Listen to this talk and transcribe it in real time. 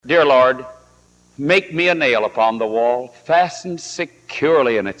Dear Lord, make me a nail upon the wall, fastened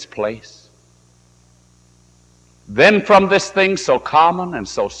securely in its place. Then from this thing so common and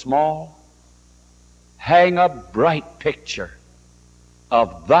so small, hang a bright picture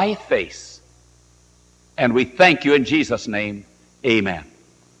of thy face. And we thank you in Jesus' name. Amen.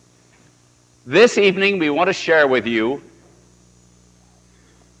 This evening we want to share with you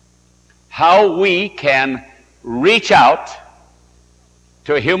how we can reach out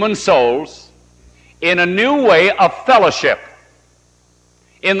to human souls in a new way of fellowship.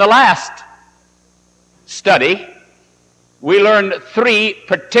 In the last study, we learned three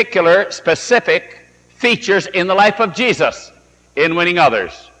particular specific features in the life of Jesus in winning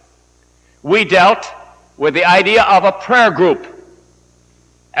others. We dealt with the idea of a prayer group.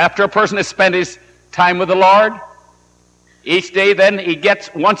 After a person has spent his time with the Lord, each day then he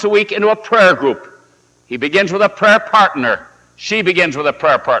gets once a week into a prayer group. He begins with a prayer partner. She begins with a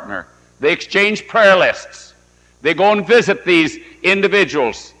prayer partner. They exchange prayer lists. They go and visit these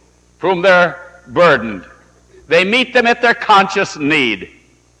individuals for whom they're burdened. They meet them at their conscious need.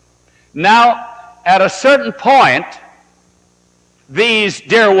 Now, at a certain point, these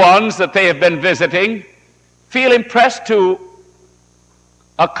dear ones that they have been visiting feel impressed to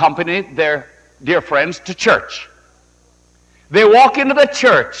accompany their dear friends to church. They walk into the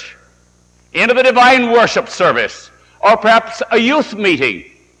church, into the divine worship service, or perhaps a youth meeting.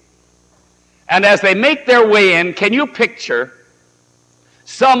 And as they make their way in, can you picture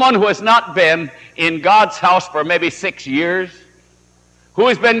someone who has not been in God's house for maybe 6 years, who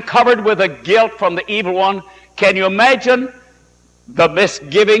has been covered with a guilt from the evil one? Can you imagine the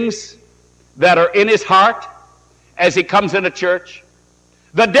misgivings that are in his heart as he comes into church?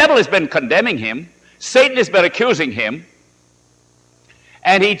 The devil has been condemning him. Satan has been accusing him.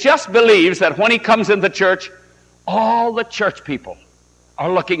 And he just believes that when he comes into church, all the church people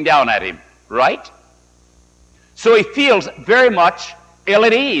are looking down at him, right? So he feels very much ill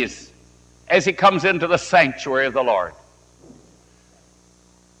at ease as he comes into the sanctuary of the Lord.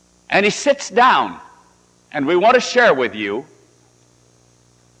 And he sits down, and we want to share with you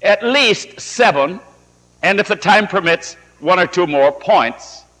at least 7, and if the time permits, 1 or 2 more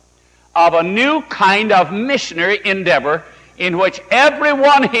points of a new kind of missionary endeavor in which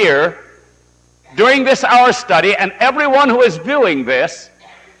everyone here during this hour study and everyone who is viewing this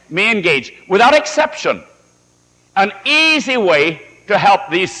may engage, without exception, an easy way to help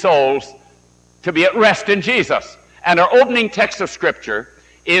these souls to be at rest in Jesus. And our opening text of Scripture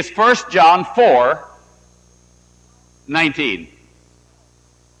is 1 John 4:19.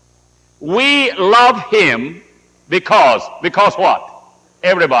 We love him because what?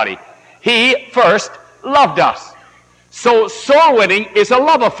 Everybody. He first loved us. So soul winning is a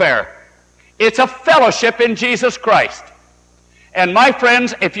love affair. It's a fellowship in Jesus Christ. And my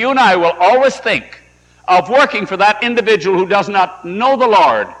friends, if you and I will always think of working for that individual who does not know the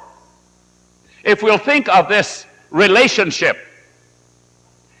Lord, if we'll think of this relationship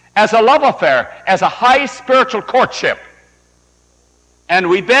as a love affair, as a high spiritual courtship, and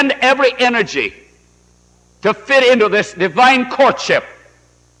we bend every energy to fit into this divine courtship,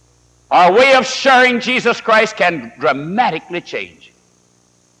 our way of sharing Jesus Christ can dramatically change.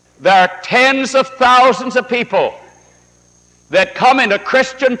 There are tens of thousands of people that come into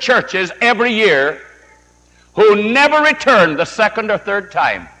Christian churches every year who never return the second or third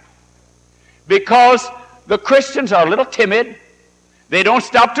time because the Christians are a little timid. They don't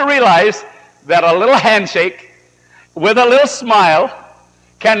stop to realize that a little handshake with a little smile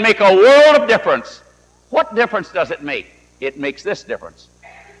can make a world of difference. What difference does it make? It makes this difference.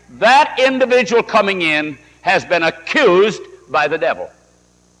 That individual coming in has been accused by the devil.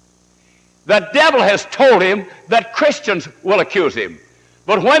 The devil has told him that Christians will accuse him.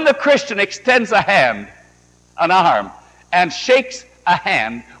 But when the Christian extends a hand, an arm, and shakes a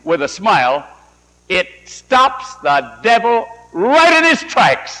hand with a smile, it stops the devil right in his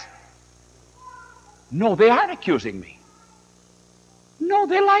tracks. No, they aren't accusing me. No,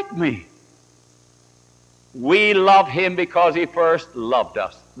 they like me. We love him because he first loved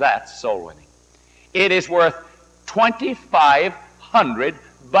us. That's soul winning. It is worth 2,500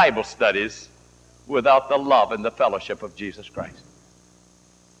 Bible studies without the love and the fellowship of Jesus Christ.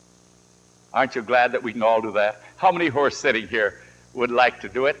 Aren't you glad that we can all do that? How many who are sitting here would like to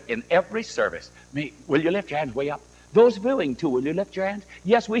do it in every service? Will you lift your hands way up? Those viewing too, will you lift your hands?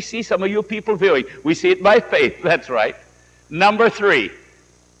 Yes, we see some of you people viewing. We see it by faith, that's right. Number 3.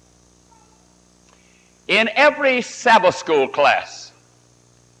 In every Sabbath school class,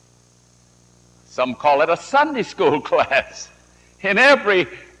 some call it a Sunday school class, in every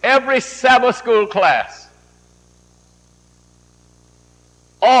Sabbath school class,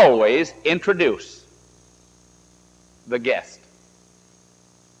 always introduce the guest.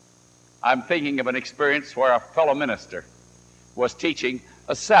 I'm thinking of an experience where a fellow minister was teaching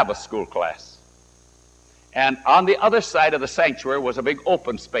a Sabbath school class. And on the other side of the sanctuary was a big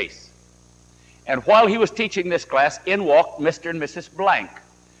open space. And while he was teaching this class, in walked Mr. and Mrs. Blank.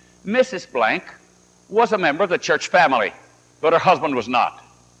 Mrs. Blank was a member of the church family, but her husband was not.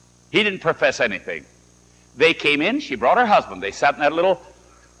 He didn't profess anything. They came in, she brought her husband. They sat in that little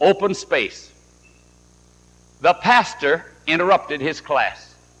open space. The pastor interrupted his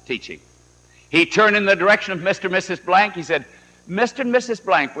class teaching. He turned in the direction of Mr. and Mrs. Blank. He said, "Mr. and Mrs.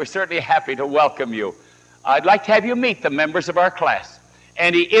 Blank, we're certainly happy to welcome you. I'd like to have you meet the members of our class."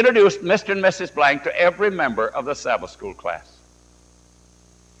 And he introduced Mr. and Mrs. Blank to every member of the Sabbath school class.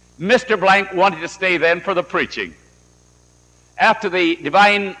 Mr. Blank wanted to stay then for the preaching. After the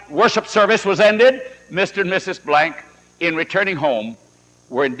divine worship service was ended, Mr. and Mrs. Blank, in returning home,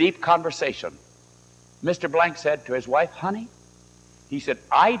 were in deep conversation. Mr. Blank said to his wife, "Honey," he said,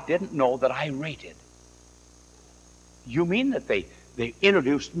 "I didn't know that I rated." "You mean that they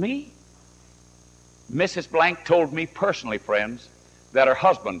introduced me?" Mrs. Blank told me personally, friends, that her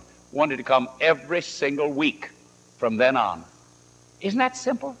husband wanted to come every single week from then on. Isn't that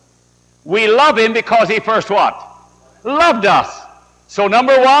simple? We love him because he first what? Loved us. So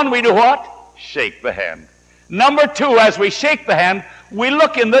number one, we do what? Shake the hand. Number two, as we shake the hand, we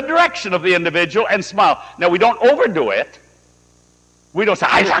look in the direction of the individual and smile. Now, we don't overdo it. We don't say,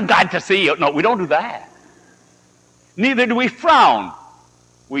 "I'm glad to see you." No, we don't do that. Neither do we frown.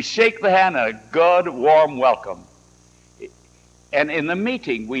 We shake the hand and a good, warm welcome. And in the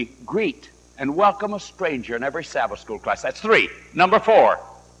meeting, we greet and welcome a stranger in every Sabbath school class. That's three. Number four.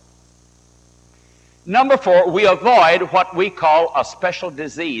 Number four, we avoid what we call a special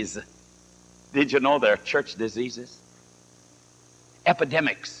disease. Did you know there are church diseases?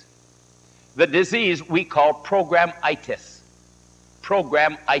 Epidemics. The disease we call programitis.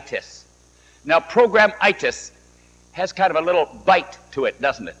 Programitis. Now, programitis has kind of a little bite to it,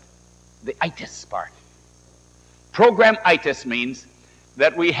 doesn't it? The itis part. Programitis means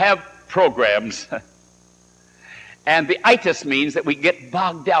that we have programs, and the itis means that we get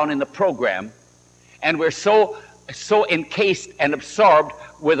bogged down in the program, and we're so encased and absorbed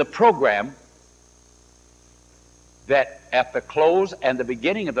with the program that at the close and the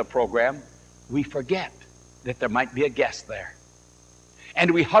beginning of the program, we forget that there might be a guest there.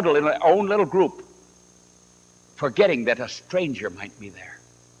 And we huddle in our own little group, forgetting that a stranger might be there.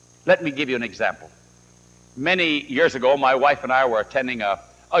 Let me give you an example. Many years ago, my wife and I were attending a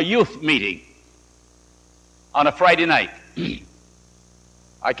youth meeting on a Friday night.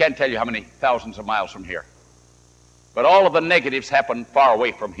 I can't tell you how many thousands of miles from here. But all of the negatives happened far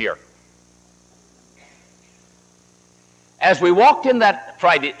away from here. As we walked in that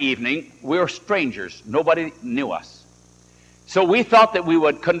Friday evening, we were strangers. Nobody knew us. So we thought that we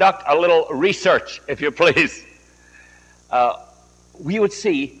would conduct a little research, if you please. We would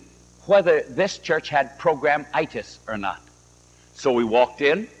see whether this church had programitis or not. So we walked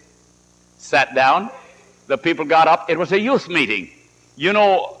in, sat down, the people got up. It was a youth meeting. You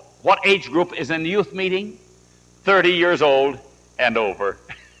know what age group is in the youth meeting? 30 years old and over.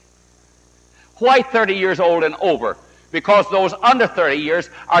 Why 30 years old and over? Because those under 30 years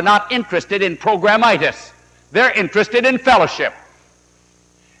are not interested in programitis. They're interested in fellowship.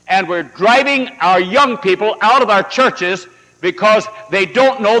 And we're driving our young people out of our churches because they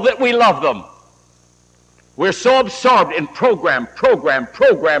don't know that we love them. We're so absorbed in program.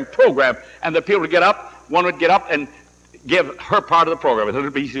 And the people would get up, one would get up and give her part of the program.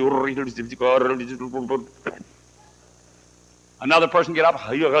 Another person get up.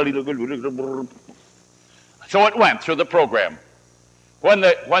 So it went through the program. When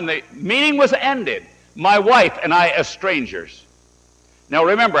the meeting was ended, my wife and I as strangers. Now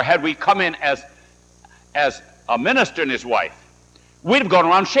remember, had we come in as a minister and his wife, we'd have gone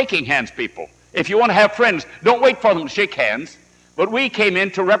around shaking hands, people. If you want to have friends, don't wait for them to shake hands. But we came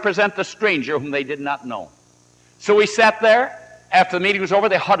in to represent the stranger whom they did not know. So we sat there. After the meeting was over,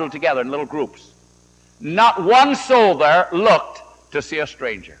 they huddled together in little groups. Not one soul there looked to see a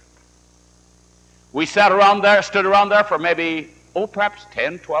stranger. We sat around there, stood around there for maybe, perhaps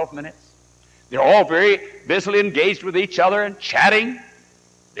 10, 12 minutes. They're all very busily engaged with each other and chatting.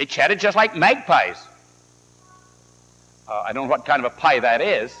 They chatted just like magpies. I don't know what kind of a pie that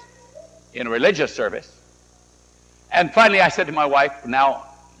is in a religious service. And finally I said to my wife, now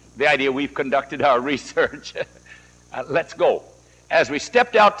the idea we've conducted our research, let's go. As we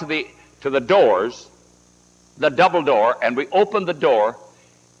stepped out to the doors, the double door, and we opened the door,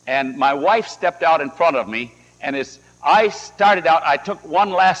 and my wife stepped out in front of me, and as I started out, I took one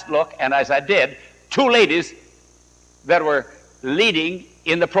last look, and as I did, two ladies that were leading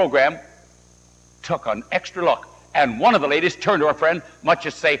in the program took an extra look. And one of the ladies turned to her friend, much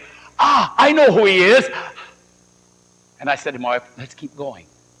as say, I know who he is. And I said to my wife, let's keep going.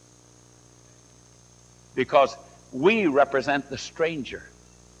 Because we represent the stranger.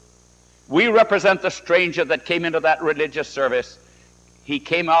 We represent the stranger that came into that religious service. He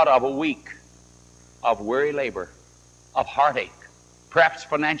came out of a week of weary labor, of heartache, perhaps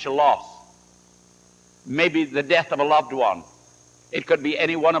financial loss, maybe the death of a loved one. It could be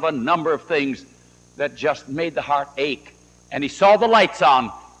any one of a number of things that just made the heart ache. And he saw the lights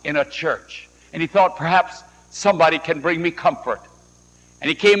on in a church, and he thought, perhaps somebody can bring me comfort. And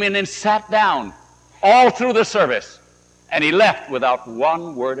he came in and sat down all through the service, and he left without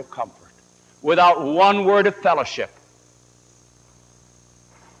one word of comfort, without one word of fellowship.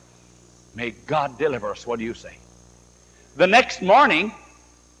 May God deliver us. What do you say? The next morning,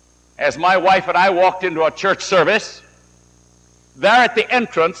 as my wife and I walked into a church service, there at the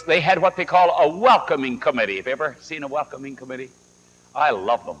entrance, they had what they call a welcoming committee. Have you ever seen a welcoming committee? I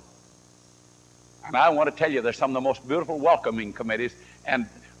love them. And I want to tell you, they're some of the most beautiful welcoming committees. And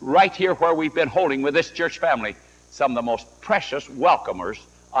right here where we've been holding with this church family, some of the most precious welcomers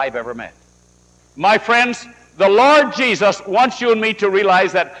I've ever met. My friends, the Lord Jesus wants you and me to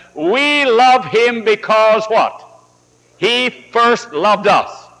realize that we love him because what? He first loved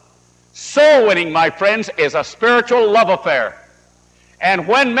us. Soul winning, my friends, is a spiritual love affair. And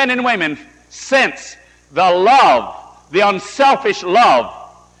when men and women sense the love, the unselfish love,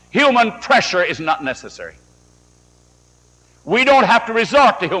 human pressure is not necessary. We don't have to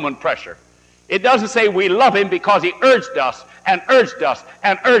resort to human pressure. It doesn't say we love him because he urged us and urged us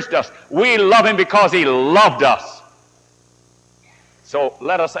and urged us. We love him because he loved us. So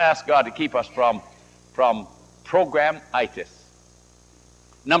let us ask God to keep us from programitis.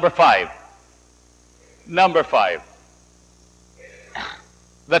 Number five.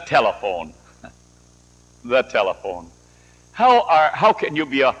 The telephone. The telephone. How can you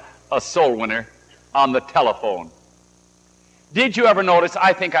be a soul winner on the telephone? Did you ever notice,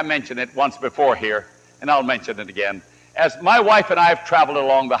 I think I mentioned it once before here, and I'll mention it again. As my wife and I have traveled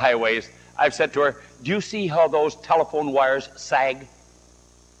along the highways, I've said to her, do you see how those telephone wires sag?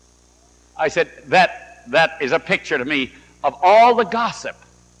 I said, that is a picture to me of all the gossip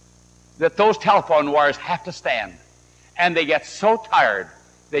that those telephone wires have to stand. And they get so tired,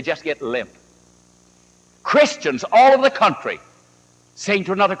 they just get limp. Christians all over the country saying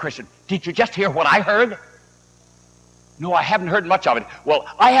to another Christian, did you just hear what I heard? No, I haven't heard much of it. Well,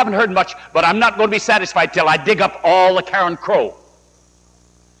 I haven't heard much, but I'm not going to be satisfied till I dig up all the Karen Crow.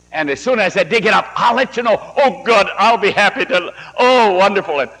 And as soon as I dig it up, I'll let you know. Oh, good, I'll be happy to. Oh,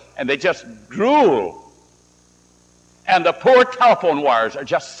 wonderful. And they just drool. And the poor telephone wires are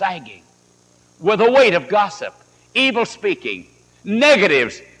just sagging with the weight of gossip, evil speaking,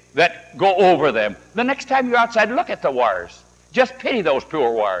 negatives that go over them. The next time you're outside, look at the wires. Just pity those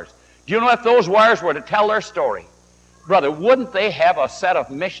poor wires. Do you know if those wires were to tell their story? Brother, wouldn't they have a set of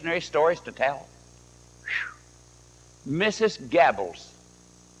missionary stories to tell? Whew. Mrs. Gabbles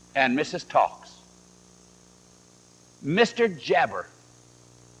and Mrs. Talks, Mr. Jabber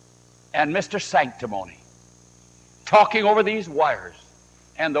and Mr. Sanctimony, talking over these wires.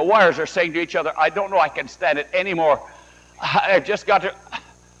 And the wires are saying to each other, I don't know I can stand it anymore. I've just got to,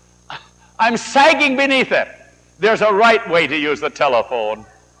 I'm sagging beneath it. There's a right way to use the telephone.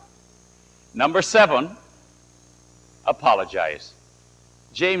 Number 7, apologize.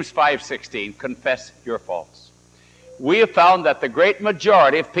 James 5:16, confess your faults. We have found that the great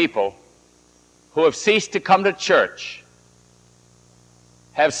majority of people who have ceased to come to church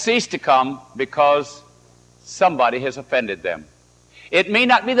have ceased to come because somebody has offended them. It may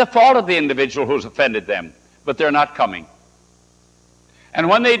not be the fault of the individual who's offended them, but they're not coming. And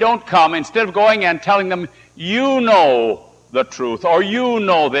when they don't come, instead of going and telling them, you know the truth, or you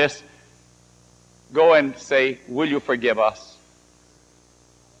know this, go and say, will you forgive us?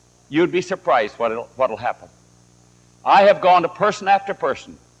 You'd be surprised what'll happen. I have gone to person after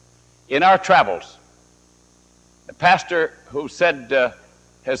person in our travels. The pastor who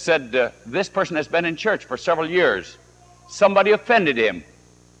has said, this person has been in church for several years. Somebody offended him.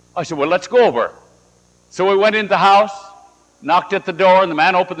 I said, well, let's go over. So we went into the house, knocked at the door, and the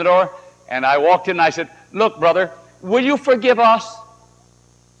man opened the door, and I walked in and I said, look, brother, will you forgive us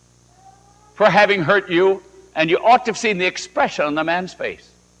for having hurt you? And you ought to have seen the expression on the man's face.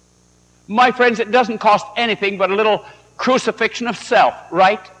 My friends, it doesn't cost anything but a little crucifixion of self,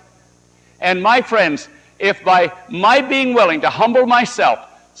 right? And my friends, if by my being willing to humble myself,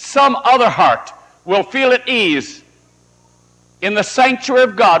 some other heart will feel at ease in the sanctuary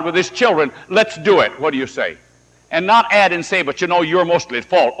of God with his children, let's do it. What do you say? And not add and say, but you know, you're mostly at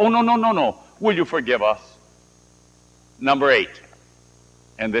fault. Oh, no, no, no, no. Will you forgive us? Number 8.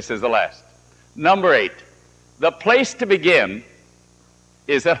 And this is the last. Number 8. The place to begin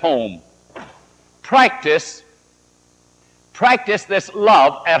is at home. Practice this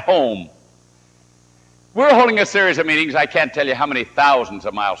love at home. We're holding a series of meetings, I can't tell you how many thousands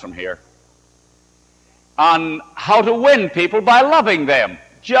of miles from here, on how to win people by loving them.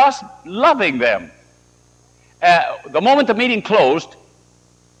 Just loving them. The moment the meeting closed,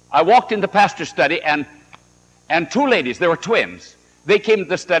 I walked into pastor's study, and 2 ladies, they were twins. They came to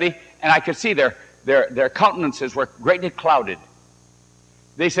the study, and I could see their countenances were greatly clouded.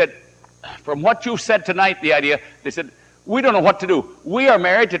 They said, from what you said tonight, the idea, they said, we don't know what to do. We are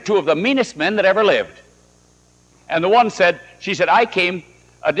married to 2 of the meanest men that ever lived. And the one said, she said, I came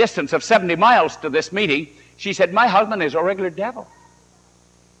a distance of 70 miles to this meeting. She said, my husband is a regular devil.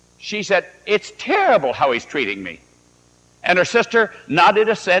 She said, it's terrible how he's treating me. And her sister nodded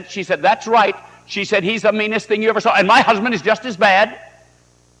assent. She said, that's right. She said, he's the meanest thing you ever saw. And my husband is just as bad.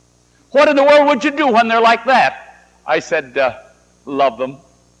 What in the world would you do when they're like that? I said, love them.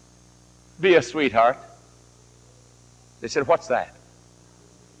 Be a sweetheart. They said, what's that?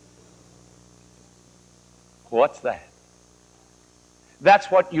 What's that? That's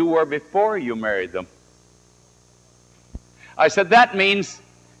what you were before you married them. I said, that means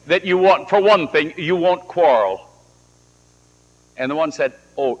that you won't, for one thing, you won't quarrel. And the one said,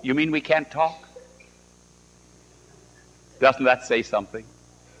 oh, you mean we can't talk? Doesn't that say something?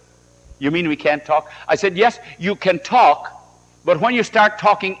 You mean we can't talk? I said, yes, you can talk, but when you start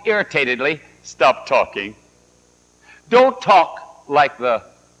talking irritatedly, stop talking. Don't talk like the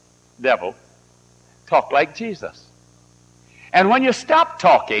devil. Talk like Jesus. And when you stop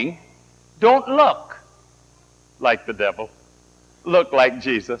talking, don't look like the devil. Look like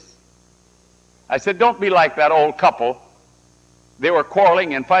Jesus. I said, don't be like that old couple. They were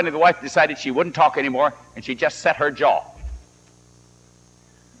quarreling, and finally the wife decided she wouldn't talk anymore, and she just set her jaw.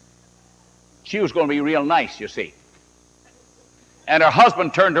 She was going to be real nice, you see. And her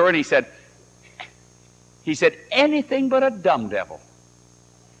husband turned to her and he said, anything but a dumb devil.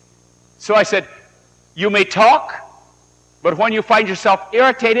 So I said, you may talk, but when you find yourself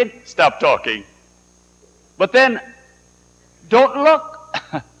irritated, stop talking. But then, don't look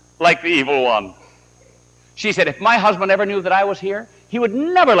like the evil one. She said, if my husband ever knew that I was here, he would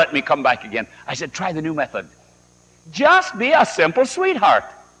never let me come back again. I said, try the new method. Just be a simple sweetheart.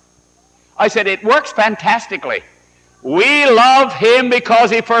 I said, it works fantastically. We love him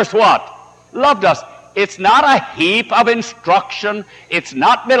because he first what? Loved us. It's not a heap of instruction. It's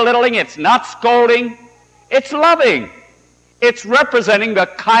not belittling. It's not scolding. It's loving. It's representing the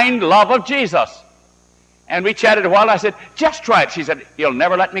kind love of Jesus. And we chatted a while. I said, just try it. She said, he'll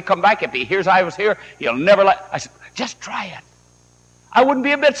never let me come back. If he hears I was here, he'll never let... I said, just try it. I wouldn't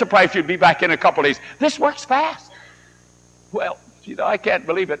be a bit surprised if you'd be back in a couple of days. This works fast. Well, I can't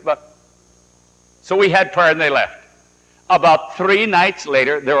believe it, but... So we had prayer and they left. About 3 nights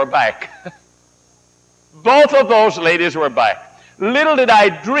later, they were back. Both of those ladies were back. Little did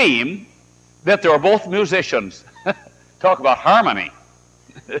I dream that they were both musicians. Talk about harmony.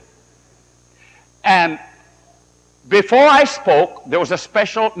 And before I spoke, there was a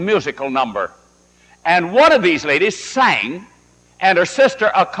special musical number. And one of these ladies sang, and her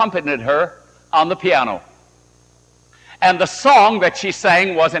sister accompanied her on the piano. And the song that she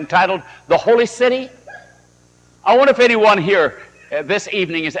sang was entitled, The Holy City. I wonder if anyone here this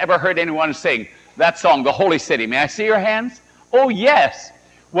evening has ever heard anyone sing that song, The Holy City. May I see your hands? Oh, yes.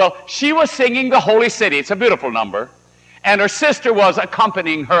 Well, she was singing The Holy City. It's a beautiful number. And her sister was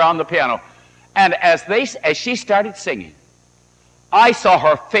accompanying her on the piano. And as she started singing, I saw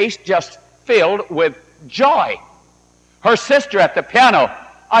her face just filled with joy. Her sister at the piano,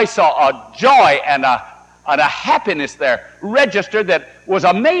 I saw a joy and a happiness there registered that was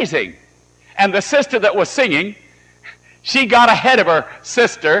amazing. And the sister that was singing, she got ahead of her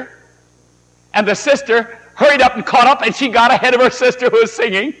sister, and the sister hurried up and caught up, and she got ahead of her sister who was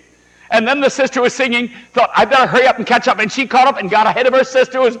singing. And then the sister who was singing thought, I better hurry up and catch up, and she caught up and got ahead of her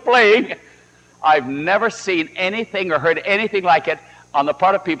sister who was playing. I've never seen anything or heard anything like it on the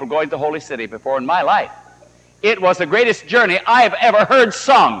part of people going to Holy City before in my life. It was the greatest journey I have ever heard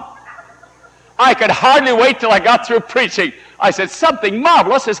sung. I could hardly wait till I got through preaching. I said, something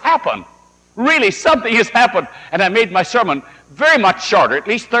marvelous has happened. Really, something has happened. And I made my sermon very much shorter, at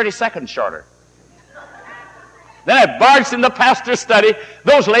least 30 seconds shorter. Then I barged in the pastor's study.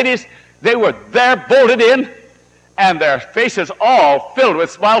 Those ladies, they were there bolted in, and their faces all filled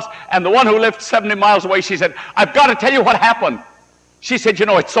with smiles. And the one who lived 70 miles away, she said, I've got to tell you what happened. She said, you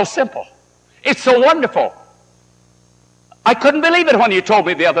know, it's so simple. It's so wonderful. I couldn't believe it when you told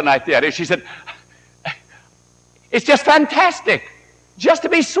me the other night the idea. She said, it's just fantastic. Just to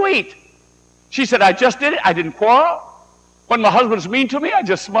be sweet. She said, I just did it. I didn't quarrel. When my husband's mean to me, I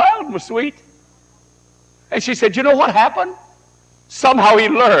just smiled and was sweet. And she said, you know what happened? Somehow he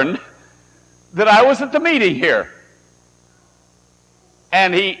learned that I was at the meeting here.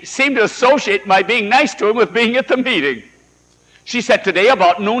 And he seemed to associate my being nice to him with being at the meeting. She said, today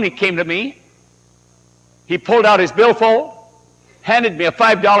about noon he came to me. He pulled out his billfold, handed me a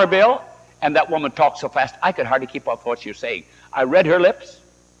 $5 bill, and that woman talked so fast I could hardly keep up with what she was saying. I read her lips,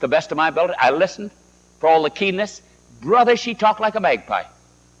 the best of my ability. I listened for all the keenness. Brother, she talked like a magpie.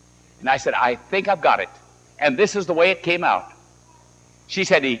 And I said, I think I've got it. And this is the way it came out. She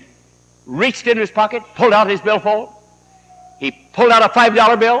said he reached into his pocket, pulled out his billfold. He pulled out a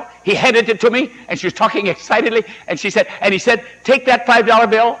 $5 bill. He handed it to me, and she was talking excitedly. And he said, take that $5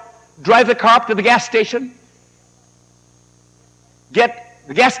 bill, drive the car up to the gas station, get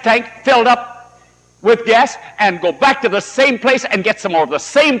the gas tank filled up with gas, and go back to the same place and get some more of the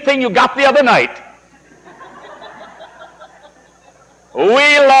same thing you got the other night.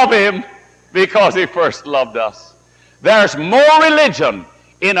 We love him because he first loved us. There's more religion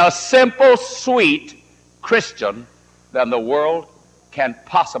in a simple, sweet Christian than the world can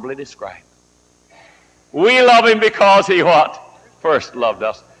possibly describe. We love him because he what? First loved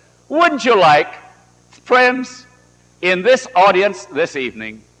us. Wouldn't you like, friends, in this audience this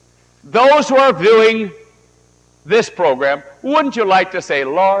evening, those who are viewing this program, wouldn't you like to say,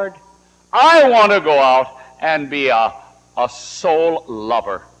 Lord, I want to go out and be a soul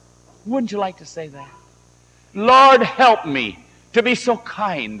lover? Wouldn't you like to say that? Lord, help me to be so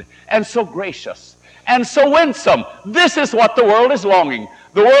kind and so gracious and so winsome. This is what the world is longing.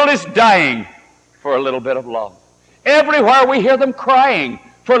 The world is dying for a little bit of love. Everywhere we hear them crying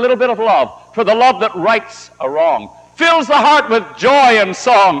for a little bit of love, for the love that rights a wrong, fills the heart with joy and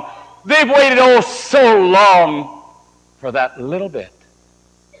song. They've waited oh so long for that little bit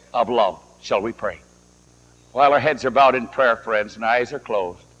of love. Shall we pray? While our heads are bowed in prayer, friends, and our eyes are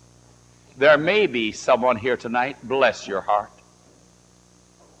closed, there may be someone here tonight, bless your heart,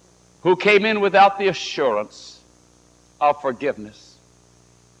 who came in without the assurance of forgiveness.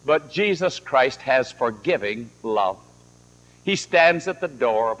 But Jesus Christ has forgiving love. He stands at the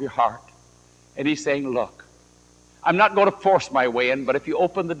door of your heart, and he's saying, look, I'm not going to force my way in, but if you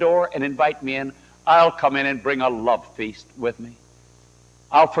open the door and invite me in, I'll come in and bring a love feast with me.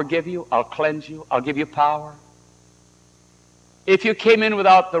 I'll forgive you, I'll cleanse you, I'll give you power. If you came in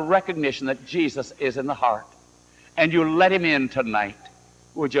without the recognition that Jesus is in the heart, and you let him in tonight,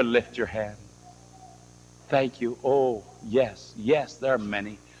 would you lift your hand? Thank you. Oh, yes, yes, there are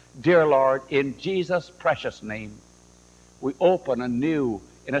many. Dear Lord, in Jesus' precious name, we open anew,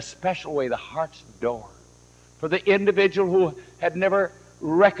 in a special way, the heart's door for the individual who had never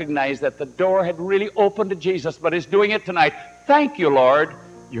recognized that the door had really opened to Jesus, but is doing it tonight. Thank you, Lord.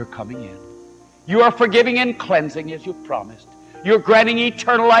 You're coming in. You are forgiving and cleansing as you promised. You're granting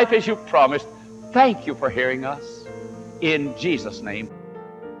eternal life as you promised. Thank you for hearing us. In Jesus' name.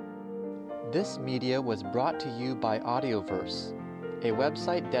 This media was brought to you by Audioverse, a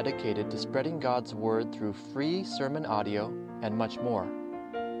website dedicated to spreading God's Word through free sermon audio and much more.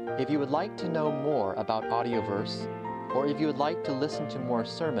 If you would like to know more about Audioverse, or if you would like to listen to more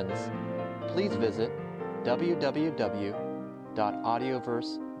sermons, please visit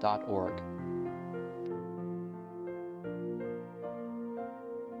www.audioverse.org.